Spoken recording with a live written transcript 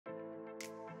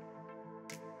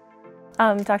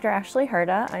Dr. Ashley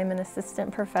Herda. I'm an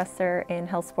assistant professor in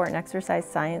health, sport, and exercise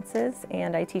sciences,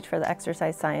 and I teach for the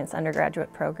exercise science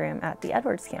undergraduate program at the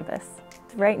Edwards campus.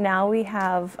 Right now we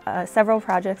have several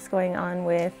projects going on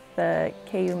with the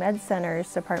KU Med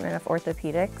Center's Department of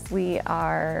Orthopedics. We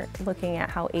are looking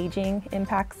at how aging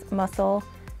impacts muscle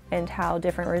and how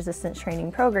different resistance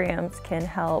training programs can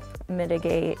help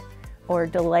mitigate or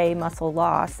delay muscle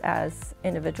loss as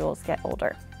individuals get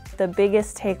older. The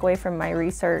biggest takeaway from my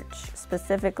research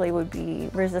specifically would be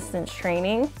resistance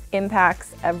training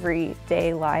impacts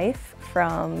everyday life,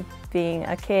 from being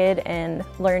a kid and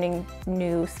learning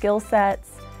new skill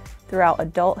sets throughout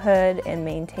adulthood and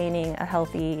maintaining a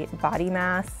healthy body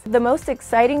mass. The most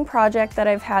exciting project that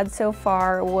I've had so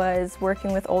far was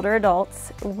working with older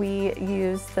adults. We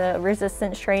use the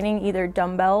resistance training, either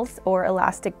dumbbells or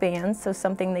elastic bands, so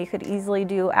something they could easily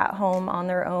do at home on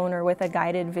their own or with a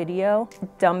guided video.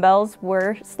 Dumbbells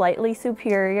were slightly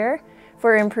superior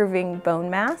for improving bone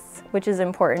mass, which is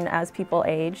important as people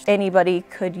age. Anybody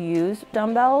could use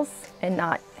dumbbells and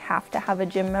not have to have a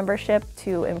gym membership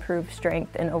to improve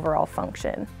strength and overall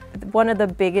function. One of the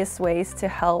biggest ways to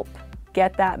help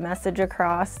get that message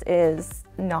across is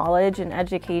knowledge and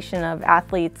education of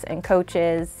athletes and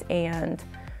coaches and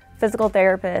physical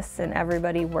therapists and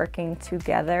everybody working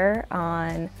together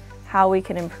on how we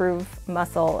can improve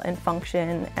muscle and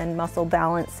function and muscle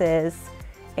balances.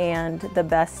 And the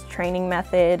best training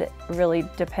method really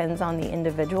depends on the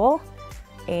individual.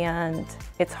 And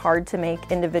it's hard to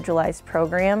make individualized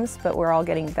programs, but we're all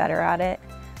getting better at it.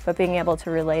 But being able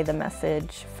to relay the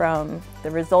message from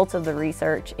the results of the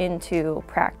research into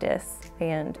practice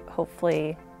and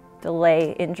hopefully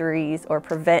delay injuries or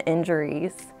prevent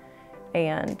injuries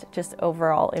and just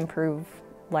overall improve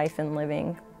life and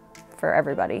living for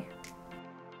everybody.